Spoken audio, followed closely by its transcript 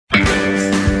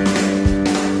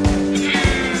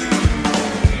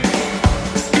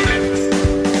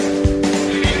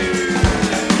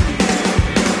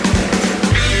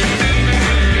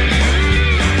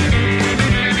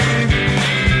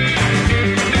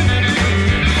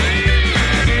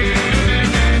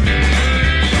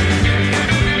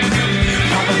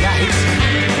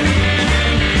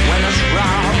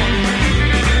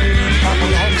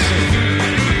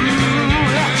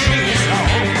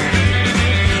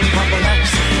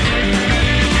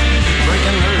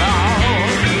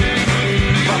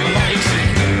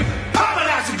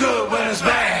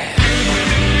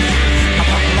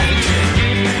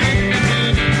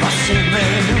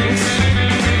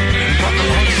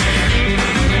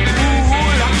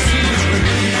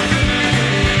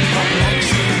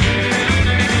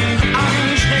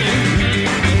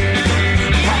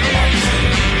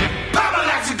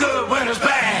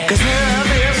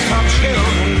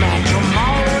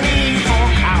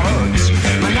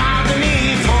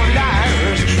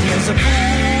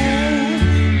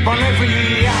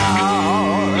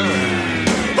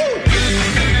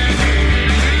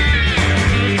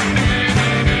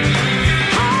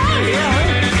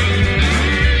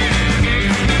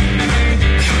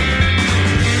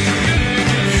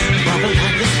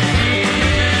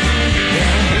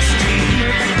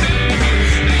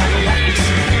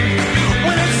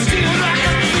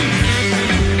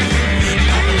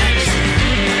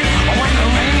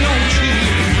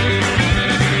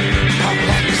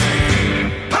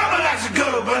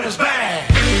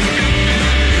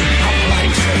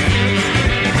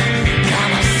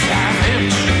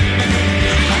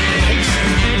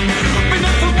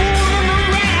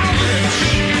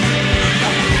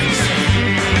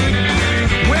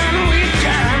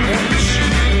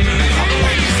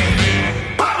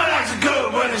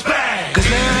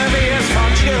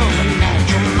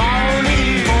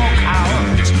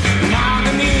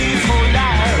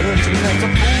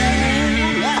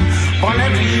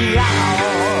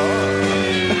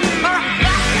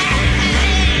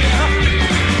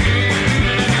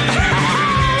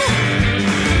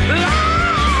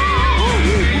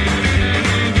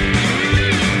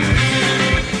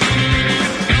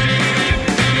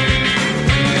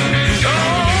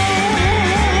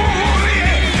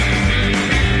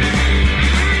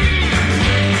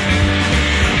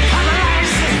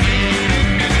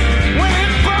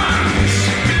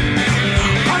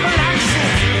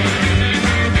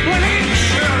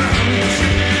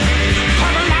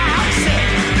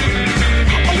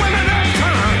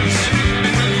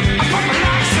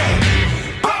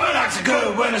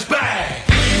it's bad.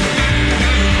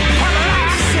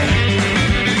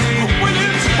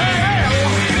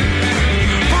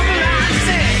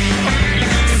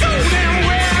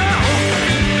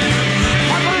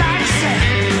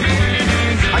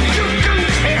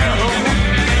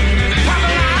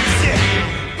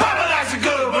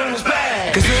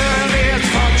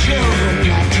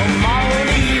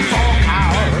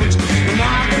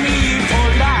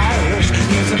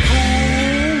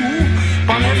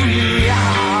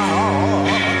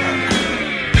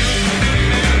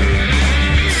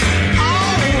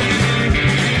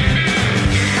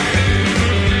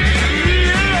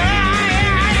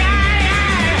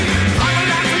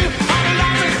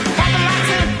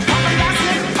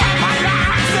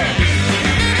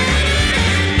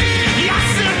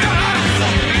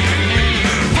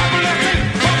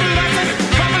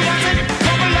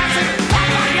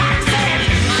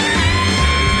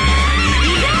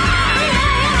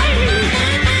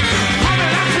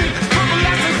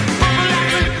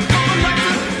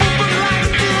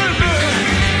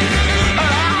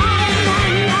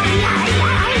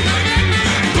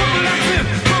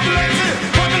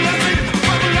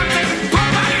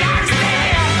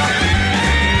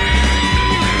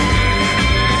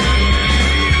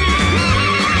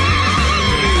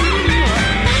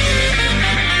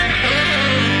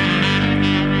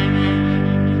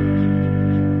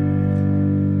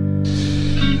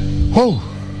 Oh,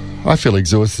 I feel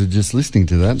exhausted just listening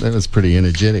to that. That was pretty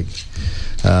energetic.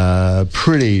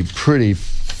 Pretty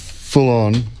full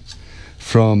on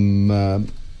from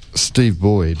Steve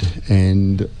Boyd.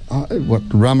 And what,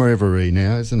 Rum Reverie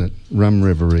now, isn't it? Rum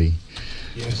Reverie.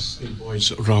 Yes, Steve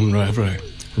Boyd's Rum Reverie.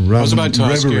 I was about to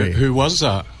ask you, who was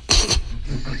that?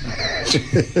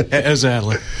 It is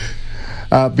early.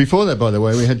 Before that, by the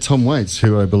way, we had Tom Waits,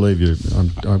 who I believe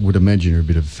I would imagine you're a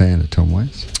bit of a fan of Tom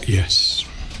Waits. Yes.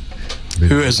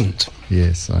 Who isn't?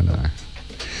 Yes, I know.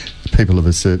 People of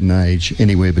a certain age,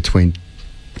 anywhere between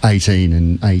 18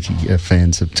 and 80, are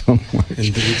fans of Tom Waits.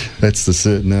 Indeed. That's the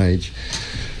certain age.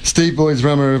 Steve Boyd's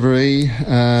Rum Reverie,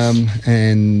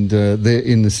 and they're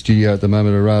in the studio at the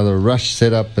moment, a rather rushed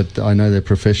setup, but I know they're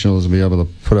professionals and be able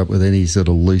to put up with any sort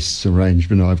of loose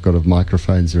arrangement I've got of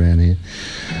microphones around here.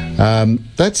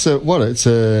 That's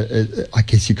I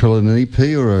guess you call it an EP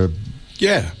or a...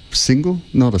 Yeah. Single?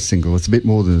 Not a single. It's a bit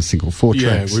more than a single. 4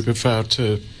 tracks. Yeah, we prefer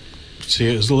to see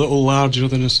it as a little larger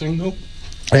than a single.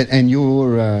 And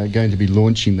you're going to be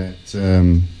launching that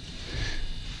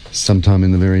sometime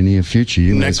in the very near future.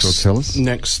 You may as well tell us.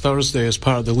 Next Thursday as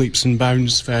part of the Leaps and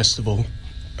Bounds Festival.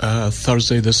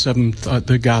 Thursday the 7th at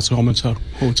the Gasometer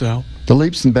Hotel. The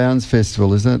Leaps and Bounds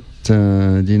Festival, is that...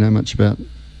 do you know much about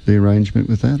the arrangement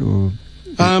with that, or...?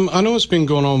 I know it's been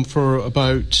going on for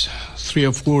about 3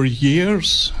 or 4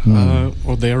 years,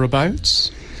 or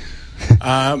thereabouts.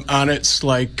 And it's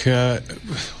like,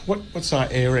 what's that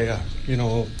area? You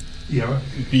know,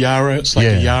 Yarra. It's like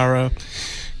a Yarra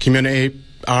Community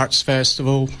Arts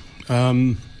Festival.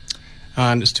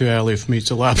 And it's too early for me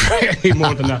to elaborate any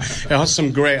more than that. It has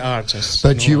some great artists.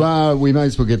 But we may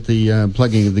as well get the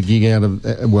plugging of the gig out of,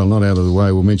 not out of the way,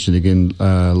 we'll mention it again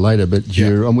later, but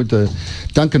you're on with the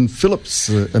Duncan Phillips,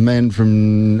 a man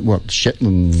from,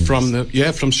 Shetland?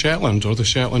 From Shetland, or the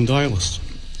Shetland Isles.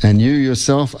 And you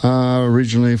yourself are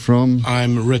originally from?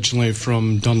 I'm originally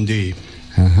from Dundee,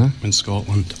 in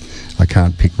Scotland. I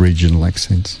can't pick regional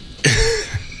accents.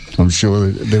 I'm sure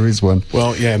there is one.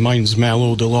 Well, yeah, mine's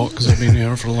mellowed a lot because I've been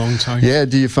here for a long time. Yeah,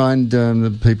 do you find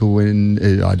the people when,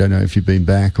 I don't know if you've been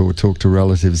back or talked to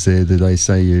relatives there, do they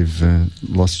say you've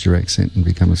lost your accent and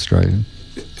become Australian?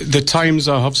 The times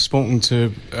I have spoken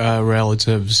to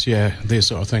relatives, they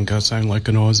sort of think I sound like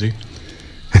an Aussie.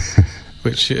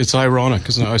 Which, it's ironic,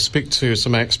 isn't it? I speak to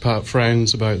some expat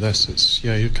friends about this. It's,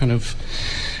 you're kind of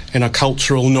in a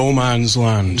cultural no man's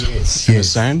land, in a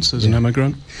sense, as an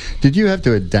immigrant. Did you have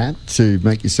to adapt to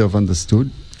make yourself understood?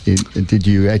 Did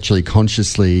you actually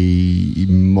consciously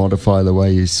modify the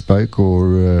way you spoke,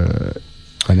 or...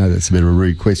 I know that's a bit of a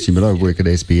rude question, but I work at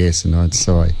SBS, and I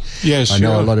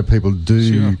know a lot of people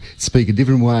do speak a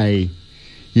different way,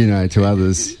 to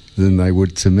others than they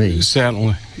would to me.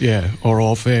 Certainly, or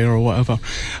off air or whatever.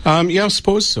 I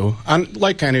suppose so. And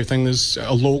like anything, there's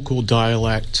a local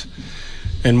dialect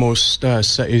in most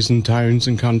cities and towns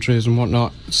and countries and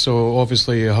whatnot. So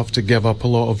obviously you have to give up a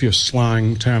lot of your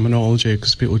slang terminology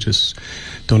because people just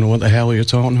don't know what the hell you're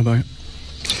talking about.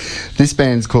 This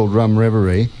band's called Rum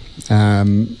Reverie.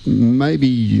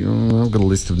 Maybe I've got a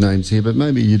list of names here, but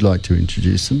maybe you'd like to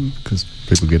introduce them because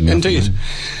people get enough. Indeed.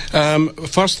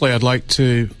 Firstly, I'd like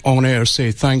to, on air,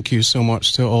 say thank you so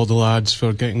much to all the lads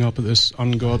for getting up at this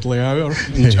ungodly hour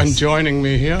and joining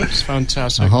me here. It's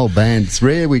fantastic. A whole band. It's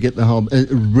rare we get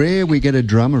rare we get a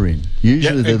drummer in.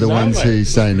 Usually they're the ones who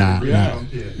say, no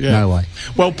way.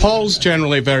 Well, Paul's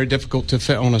generally very difficult to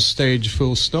fit on a stage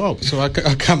full stop, so I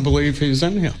can't believe he's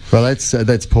in here. Well,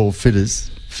 that's Paul Fidders.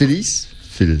 Fidesz,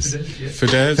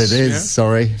 yeah.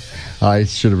 Sorry, I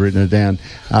should have written it down.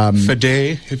 Fide,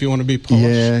 if you want to be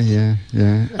polished.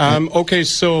 Yeah. Okay,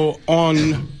 so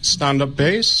on stand-up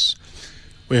bass,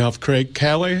 we have Craig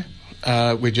Kelly.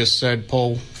 We just said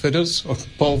Paul Fidesz.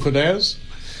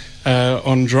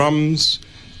 On drums,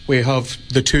 we have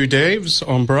the two Daves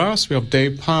on brass. We have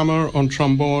Dave Palmer on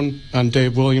trombone and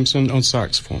Dave Williamson on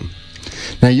saxophone.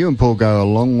 Now, you and Paul go a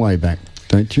long way back,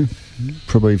 don't you?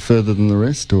 Probably further than the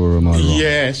rest, or am I wrong?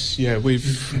 Yes, yeah,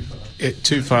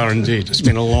 too far indeed. It's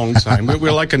been a long time.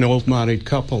 We're like an old married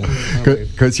couple.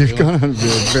 Because you've gone on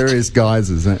various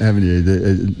guises, haven't you?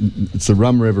 It's the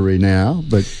Rum Reverie now,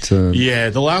 but...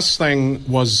 Yeah, the last thing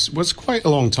was quite a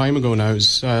long time ago now. It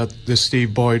was the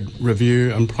Steve Boyd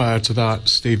Review, and prior to that,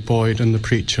 Steve Boyd and the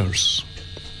Preachers.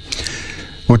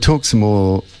 We'll talk some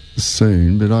more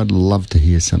soon, but I'd love to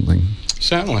hear something.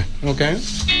 Certainly, okay.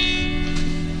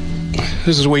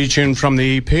 This is a wee tune from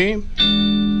the EP.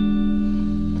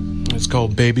 It's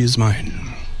called Baby Is Mine.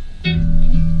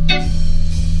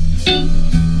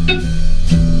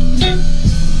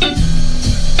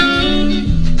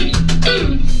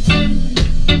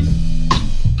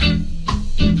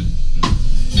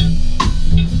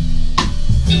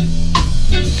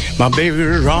 My baby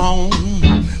is wrong,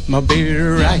 my baby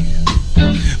is right.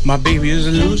 My baby is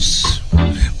loose,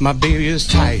 my baby is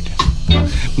tight.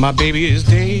 My baby is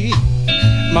day,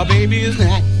 my baby is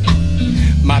night.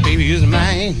 My baby is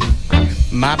mine,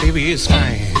 my baby is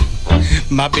fine.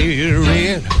 My baby is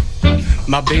red,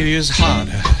 my baby is hot.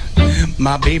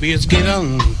 My baby is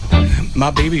given,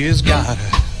 my baby is God.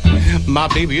 My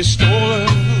baby is stolen,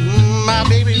 my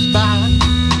baby is bought.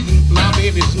 My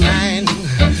baby is mine,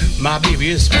 my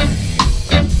baby is fine.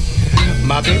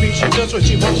 My baby, she does what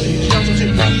she wants, she does what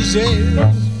she pleases.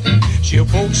 She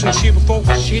evokes and she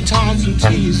provokes, she taunts and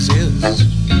teases.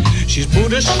 She's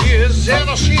Buddha, she is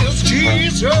ever, she is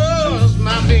Jesus.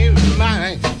 My baby is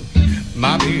mine,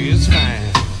 my baby is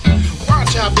fine.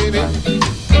 Watch out, baby.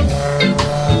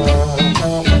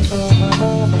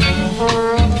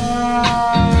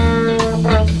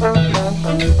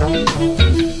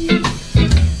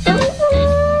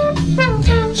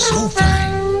 So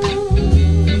fine.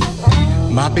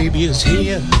 My baby is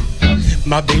here,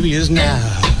 my baby is now.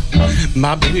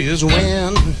 My baby is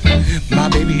when, my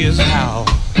baby is how.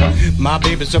 My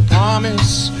baby's a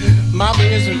promise, my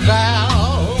baby's a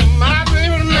vow. My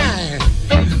baby's mine,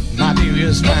 my baby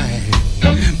is mine.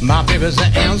 My baby's the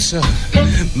answer,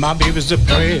 my baby's a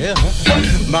prayer.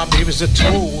 My baby's a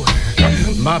toe,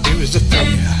 my baby's a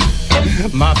fear.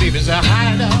 My baby's a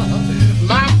hider,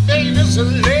 my baby's a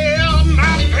lair.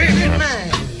 My baby's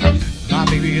mine, my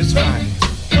baby is fine.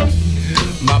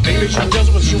 My baby, she does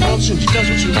what she wants and she does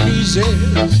what she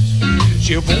pleases.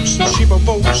 She evokes and she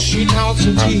provokes, she taunts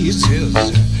and teases.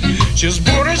 She's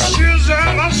Buddha, she's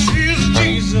Allah, she's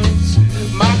Jesus.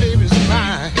 My baby's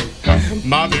mine,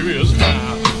 my baby is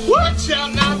mine. Watch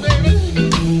out now, baby.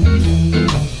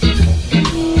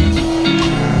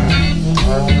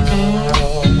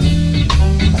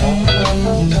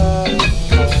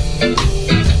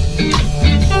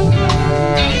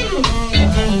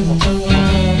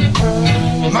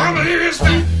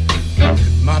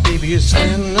 My baby is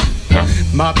sin,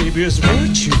 my baby is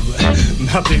virtue,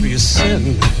 my baby is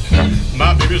sin.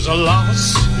 My baby is a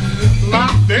loss, my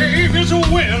baby is a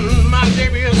win. My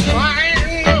baby is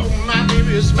mine, oh, my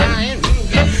baby is mine.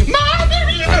 My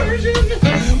baby is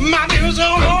virgin, my baby is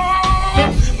on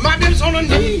all. My baby's on her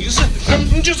knees,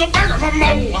 just a beg for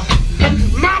more.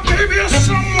 My baby is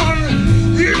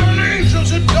someone even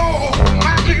angels adore.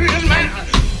 My baby is mine,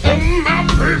 oh, my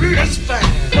baby is fine.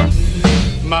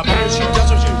 My baby, she does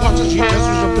what she wants and she does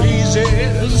what she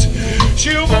pleases.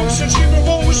 She evokes and she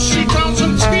provokes, she taunts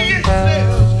and teases.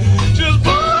 She's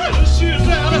born, she's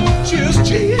out, she's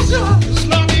Jesus.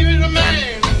 My baby's a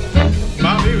man,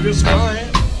 my baby is mine.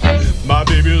 My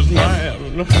baby is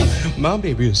mine, my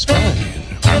baby is fine.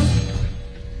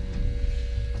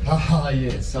 Ah,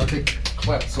 yes, I think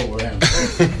claps all around.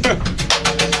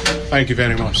 Thank you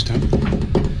very much, Tim.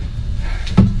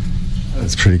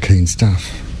 That's pretty keen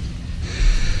stuff.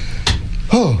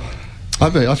 Oh,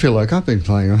 I feel like I've been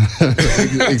playing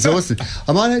exhausted.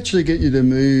 I might actually get you to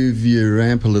move your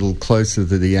amp a little closer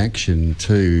to the action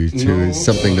too, to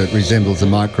something that resembles a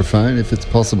microphone, if it's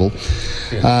possible.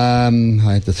 Yeah.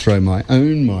 I had to throw my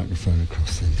own microphone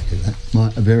across there to get that. My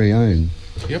very own.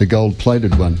 Yep. The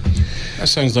gold-plated one. That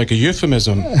sounds like a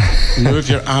euphemism. Move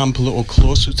your amp a little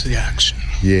closer to the action.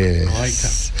 Yes. I like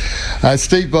that.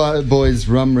 Steve Boy's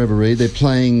Rum Reverie. They're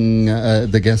playing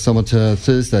the Gasometer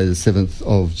Thursday, the 7th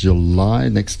of July,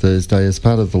 next Thursday, as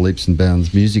part of the Leaps and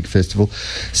Bounds Music Festival.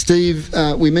 Steve,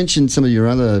 we mentioned some of your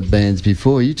other bands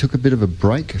before. You took a bit of a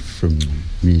break from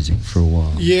music for a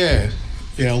while. Yeah,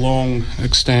 a long,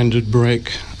 extended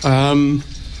break.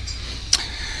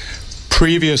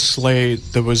 Previously,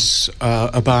 there was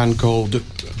a band called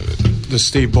the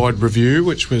Steve Boyd Review,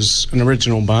 which was an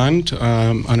original band,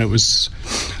 and it was,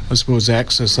 I suppose,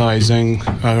 exercising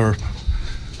our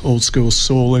old school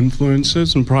soul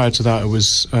influences. And prior to that, it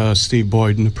was Steve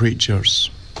Boyd and the Preachers.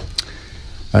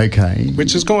 Okay.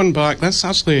 Which is going back, that's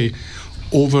actually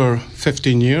over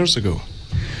 15 years ago.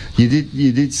 You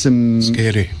did some...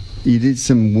 Scary. You did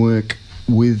some work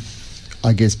with,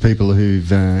 I guess, people who've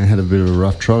had a bit of a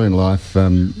rough trial in life,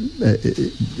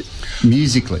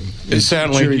 musically.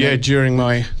 Certainly, during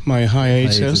my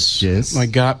hiatus, yes.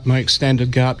 my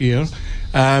extended gap year.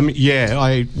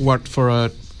 I worked for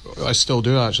I still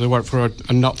do actually, work for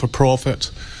a not-for-profit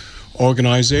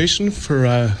organisation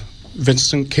for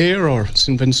Vincent Care, or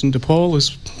St Vincent de Paul,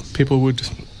 as people would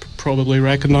probably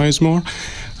recognise more.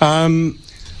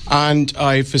 And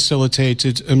I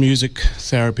facilitated a music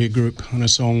therapy group and a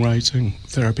songwriting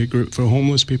therapy group for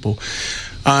homeless people.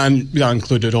 And that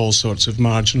included all sorts of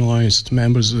marginalised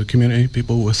members of the community,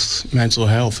 people with mental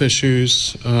health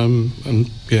issues,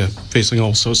 facing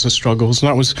all sorts of struggles. And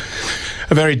that was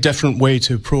a very different way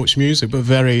to approach music, but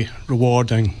very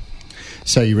rewarding.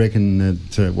 So you reckon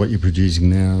that what you're producing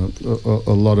now,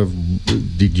 a lot of,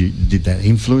 did that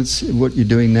influence what you're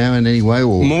doing now in any way?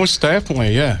 Or? Most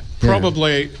definitely, yeah.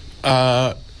 Probably,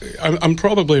 I'm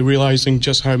probably realising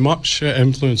just how much it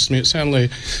influenced me. It certainly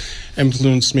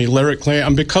influenced me lyrically,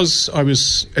 and because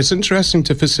it's interesting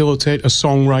to facilitate a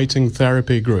songwriting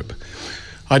therapy group.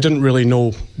 I didn't really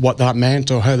know what that meant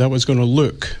or how that was going to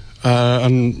look,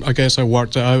 and I guess I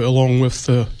worked it out along with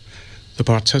the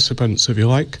participants, if you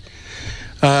like.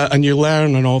 And you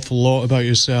learn an awful lot about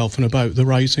yourself and about the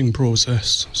writing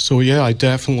process. So yeah, I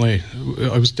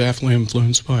was definitely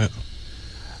influenced by it.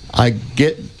 I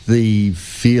get the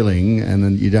feeling, and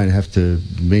then you don't have to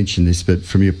mention this, but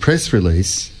from your press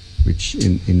release, which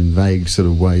in vague sort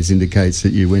of ways indicates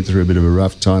that you went through a bit of a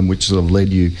rough time, which sort of led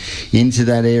you into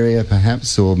that area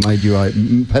perhaps, or made you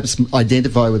perhaps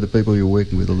identify with the people you're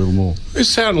working with a little more.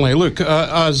 Certainly. Look,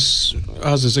 as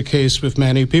is the case with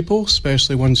many people,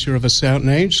 especially once you're of a certain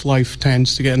age, life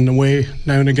tends to get in the way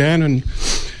now and again, and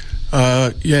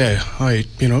I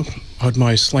had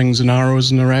my slings and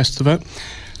arrows and the rest of it.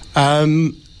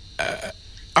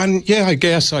 And yeah, I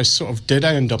guess I sort of did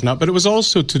end up in that, but it was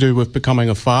also to do with becoming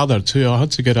a father too. I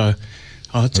had to get a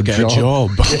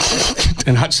job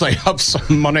and actually have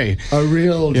some money. A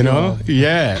real job.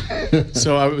 Yeah.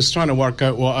 So I was trying to work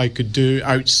out what I could do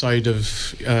outside of,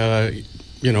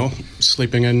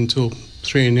 sleeping in until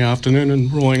 3 p.m.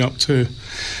 and rolling up to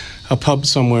a pub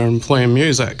somewhere and playing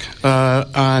music.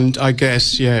 And I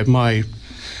guess,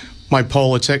 my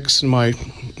politics and my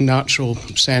natural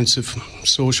sense of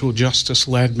social justice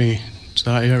led me to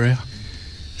that area.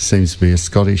 Seems to be a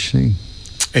Scottish thing.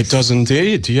 It does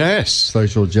indeed, yes.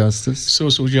 Social justice?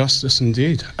 Social justice,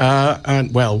 indeed.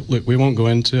 And, well, look, we won't go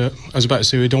into it. I was about to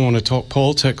say we don't want to talk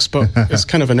politics, but it's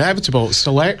kind of inevitable. It's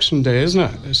election day, isn't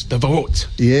it? It's the vote.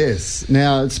 Yes.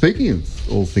 Now, speaking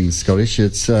of all things Scottish,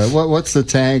 it's what's the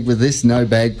tag with this? No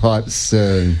bagpipes.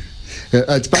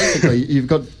 It's basically, you've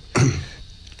got...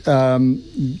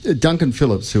 Duncan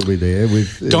Phillips will be there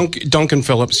with Duncan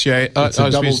Phillips. Yeah, it's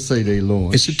a double CD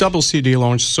launch. It's a double CD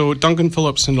launch. So Duncan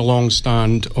Phillips and the Long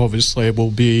Stand obviously will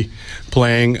be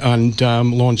playing and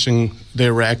launching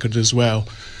their record as well.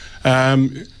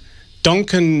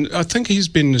 Duncan, I think he's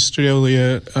been in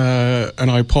Australia,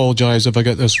 and I apologise if I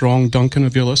get this wrong, Duncan,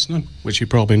 if you're listening, which you're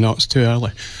probably not, it's too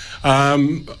early,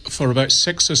 for about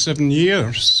 6 or 7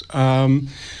 years.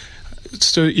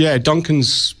 So, yeah,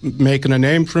 Duncan's making a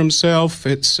name for himself.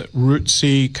 It's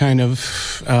rootsy kind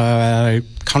of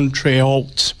country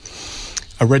alt,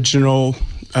 original,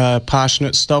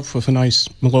 passionate stuff with a nice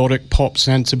melodic pop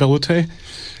sensibility.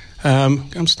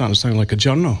 I'm starting to sound like a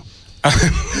journal.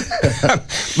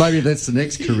 Maybe that's the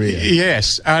next career.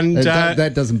 Yes. And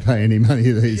that doesn't pay any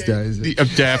money these days.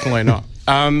 Definitely not.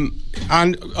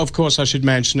 And, of course, I should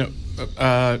mention it,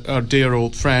 our dear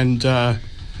old friend...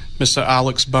 Mr.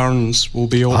 Alex Burns will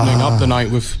be opening up the night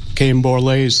with Kane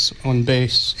Borlaise on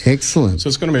bass. Excellent. So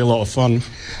it's going to be a lot of fun.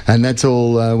 And that's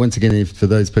all, once again, for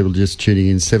those people just tuning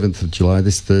in, 7th of July,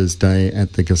 this Thursday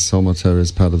at the Gasometer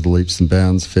as part of the Leaps and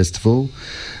Bounds Festival.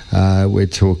 We're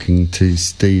talking to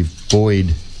Steve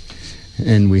Boyd,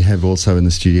 and we have also in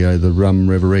the studio the Rum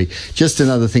Reverie. Just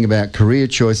another thing about career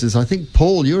choices. I think,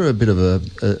 Paul, you're a bit of a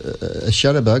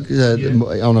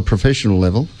shutterbug on a professional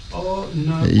level. Oh,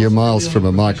 no. You're miles from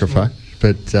a microphone.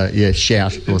 But,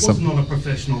 shout It or wasn't something. on a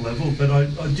professional level, but I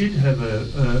did have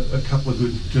a couple of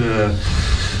good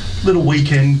little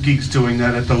weekend gigs doing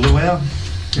that at the Luau.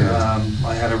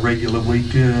 I had a regular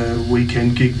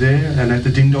weekend gig there and at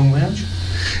the Ding Dong Lounge.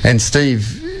 And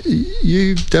Steve,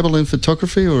 you dabble in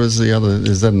photography, or is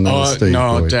that another Steve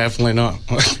No, Boyd? Definitely not.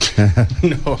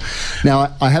 No.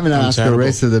 Now, I haven't asked terrible. the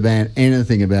rest of the band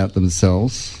anything about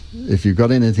themselves. If you've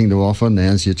got anything to offer,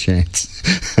 now's your chance.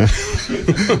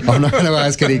 I'm not going to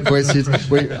ask any questions.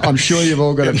 I'm sure you've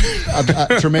all got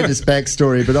a tremendous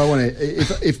backstory, but I want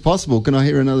to, if possible, can I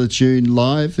hear another tune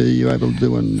live? Are you able to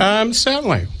do one?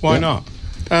 Certainly. Why not?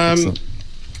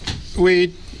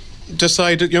 We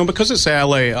decided, because it's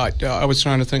LA, I was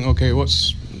trying to think, okay,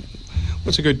 what's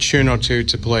a good tune or two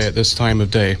to play at this time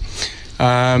of day?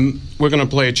 We're going to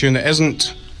play a tune that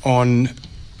isn't on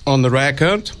the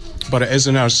record, but it is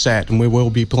in our set, and we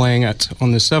will be playing it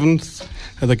on the 7th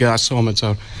at the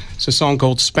Gasometer. It's a song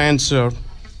called Spencer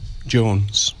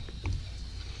Jones.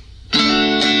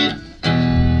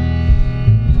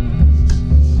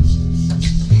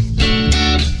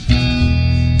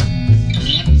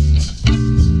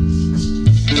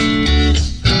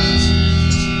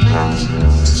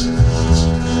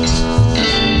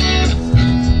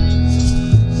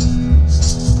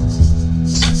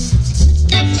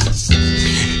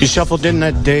 He shuffled in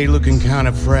that day looking kind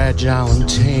of fragile and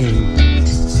tame.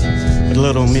 A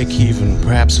little Mick even,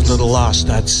 perhaps a little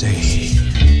lost, I'd say.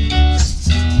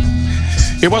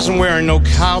 He wasn't wearing no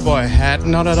cowboy hat,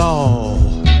 not at all.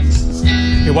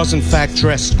 He was in fact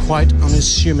dressed quite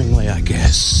unassumingly, I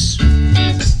guess.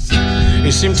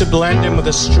 He seemed to blend in with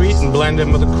the street and blend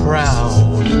in with the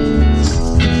crowd,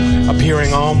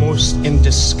 appearing almost in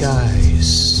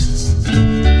disguise.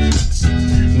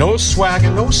 No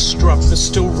swagger, no strut, but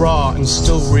still raw and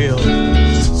still real.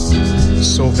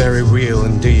 So very real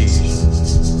indeed.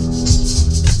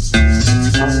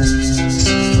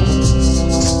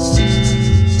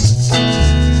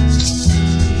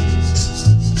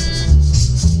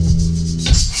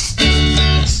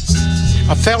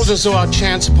 I felt as though I'd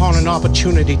chance upon an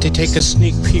opportunity to take a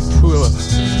sneak peek through a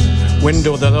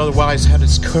window that otherwise had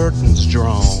its curtains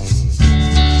drawn.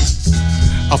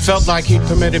 I felt like he'd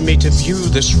permitted me to view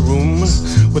this room,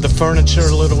 where the furniture,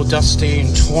 a little dusty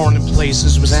and torn in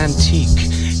places, was antique,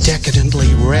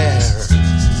 decadently rare.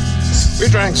 We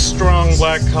drank strong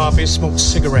black coffee, smoked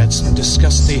cigarettes, and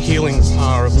discussed the healing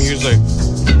power of music.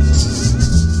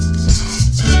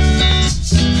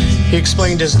 He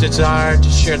explained his desire to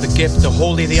share the gift, the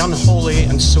holy, the unholy,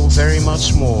 and so very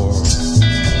much more.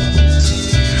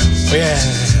 Oh, yeah.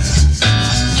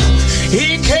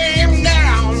 He came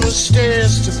down the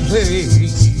stairs to play.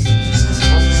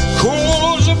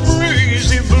 Cool as a breeze,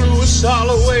 he blew us all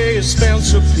away.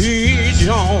 Spencer P.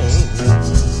 Jones.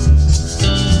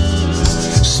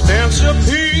 Spencer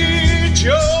P.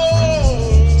 Jones.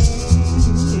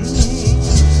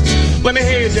 Let me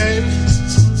hear you, Dave.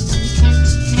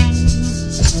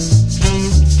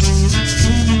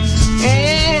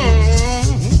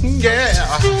 Yeah.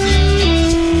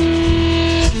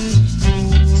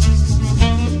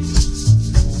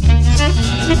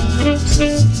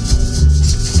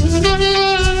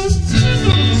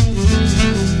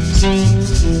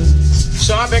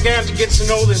 So I began to get to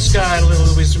know this guy a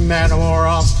little bit more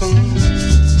often.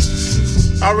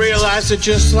 I realized that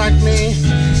just like me,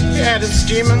 he had his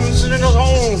demons and his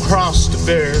own cross to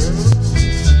bear.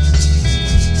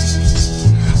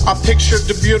 I pictured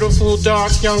the beautiful,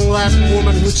 dark, young Latin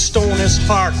woman who'd stolen his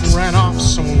heart and ran off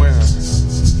somewhere.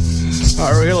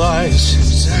 I realized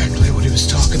exactly what he was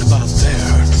talking about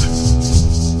there.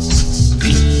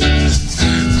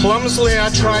 Clumsily, I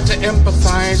tried to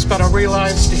empathize, but I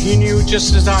realized that he knew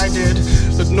just as I did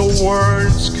that no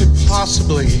words could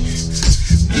possibly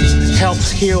help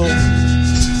heal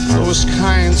those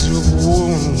kinds of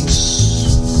wounds.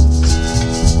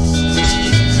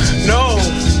 No.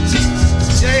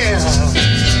 Yeah,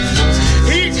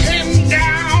 he came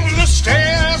down the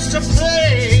stairs to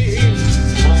play.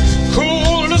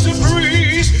 Cool as a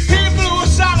breeze, he blew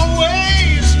us all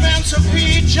away. Spencer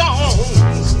P. Jones.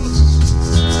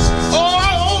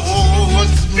 Oh,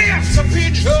 Spencer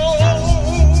P.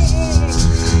 Jones.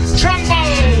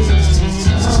 Trombone.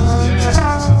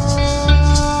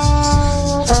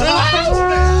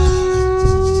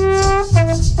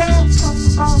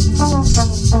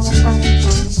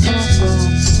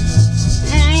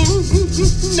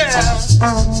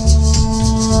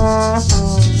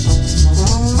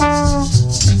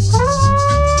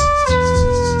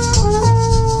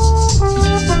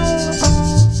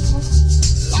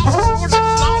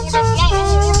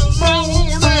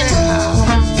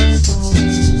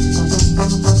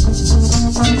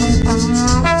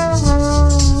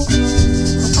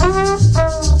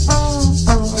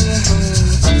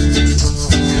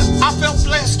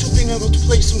 never to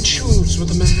play some tunes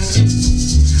with a man.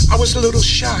 I was a little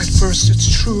shy at first,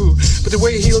 it's true, but the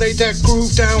way he laid that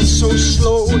groove down so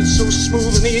slow and so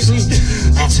smooth and easy,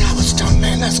 that's how it's done,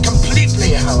 man. That's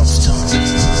completely how it's done.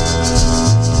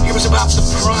 He was about the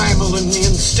primal and the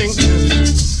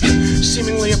instinctive,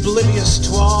 seemingly oblivious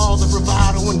to all the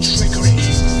bravado and trickery.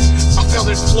 I felt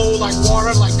it flow like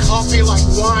water, like coffee, like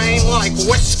wine, like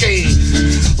whiskey,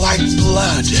 like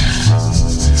blood.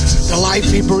 The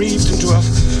life he breathed into a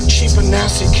cheap and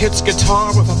nasty kid's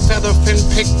guitar with a feather fin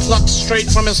pick plucked straight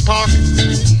from his pocket.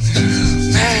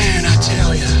 Man, I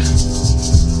tell ya.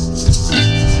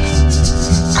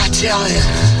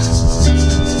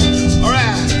 All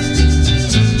right.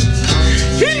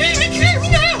 He came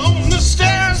down the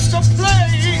stairs to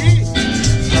play.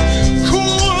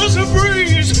 Cool as a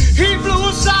breeze, he blew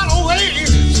us out away.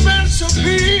 Spencer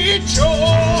P.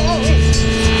 Jones.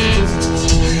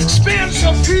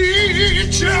 Spencer P.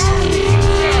 Jones.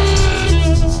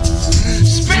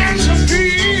 Spencer P.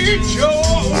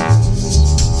 Jones.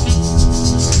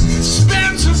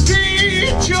 Spencer P.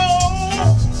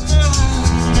 Jones.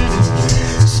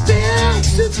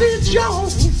 Spencer P.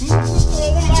 Jones.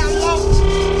 Oh my Lord.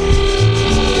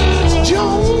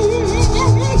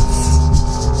 Jones.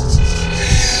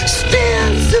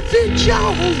 Spencer P.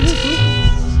 Jones.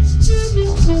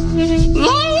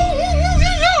 Lord.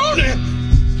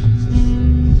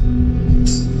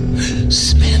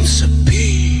 Spencer P.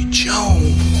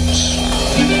 Jones.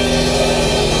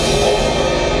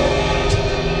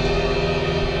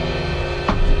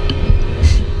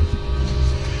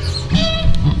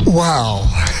 Wow.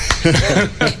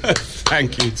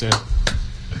 Thank you, Tim.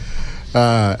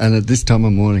 And at this time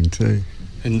of morning too.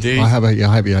 Indeed. I hope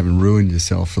you haven't ruined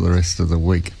yourself for the rest of the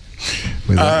week.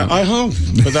 with that one. I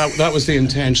have, but that was the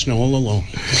intention all along.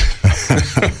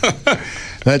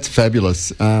 That's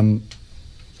fabulous.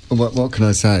 What can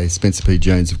I say? Spencer P.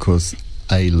 Jones, of course,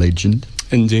 a legend.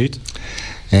 Indeed.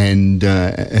 And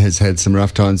has had some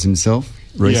rough times himself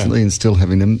recently, and still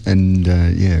having them. And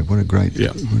what a great,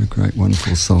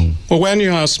 wonderful song. Well, when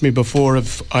you asked me before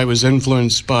if I was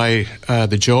influenced by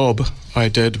the job I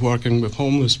did working with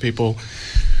homeless people,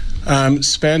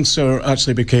 Spencer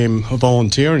actually became a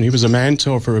volunteer, and he was a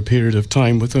mentor for a period of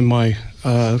time within my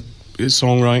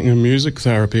songwriting and music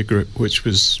therapy group, which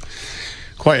was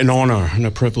quite an honour and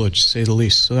a privilege, to say the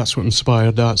least. So that's what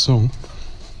inspired that song.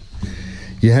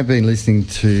 You have been listening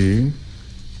to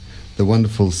the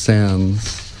wonderful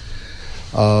sounds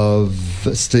of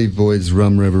Steve Boyd's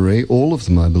Rum Reverie, all of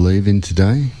them, I believe, in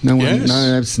today. No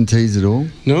absentees at all.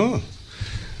 No.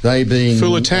 They being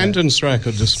full attendance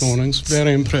record this morning. It's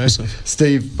very impressive.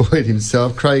 Steve Boyd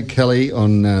himself, Craig Kelly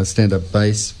on stand-up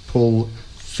bass, Paul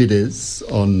Fidders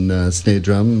on snare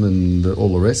drum and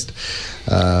all the rest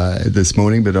this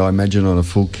morning, but I imagine on a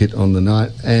full kit on the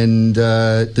night. And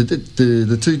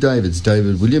the two Davids,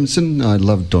 David Williamson, I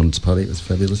loved Don's party, it was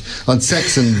fabulous, on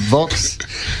sax and vox,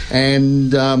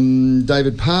 and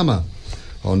David Palmer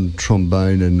on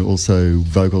trombone and also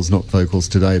vocals, not vocals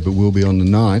today, but will be on the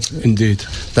night. Indeed.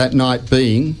 That night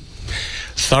being?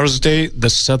 Thursday, the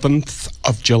 7th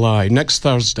of July. Next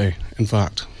Thursday, in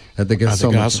fact. At the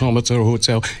Gasometer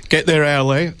Hotel. Get there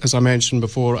early. As I mentioned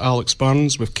before, Alex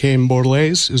Burns with Cain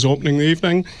Borlaise is opening the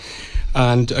evening.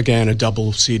 And again, a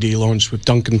double CD launch with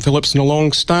Duncan Phillips in a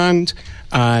long stand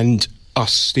and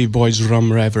us, Steve Boyd's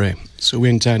Rum Reverie. So we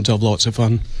intend to have lots of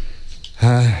fun.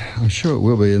 I'm sure it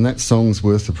will be, and that song's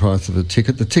worth the price of a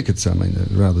ticket. The tickets, I mean, are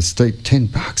rather steep.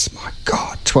 $10, my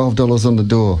God, $12 on the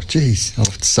door. Jeez, I'll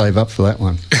have to save up for that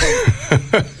one.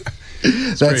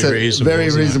 That's a very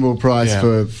reasonable price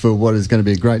for what is going to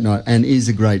be a great night, and is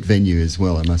a great venue as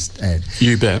well, I must add.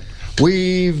 You bet.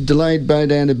 We've delayed Bo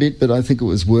down a bit, but I think it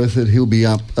was worth it. He'll be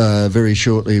up very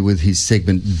shortly with his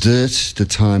segment Dirt. The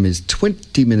time is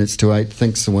 20 minutes to 8.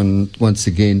 Thanks once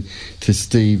again to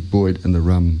Steve Boyd and the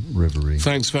Rum Reverie.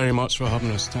 Thanks very much for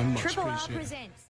having us, Tim. Much appreciated.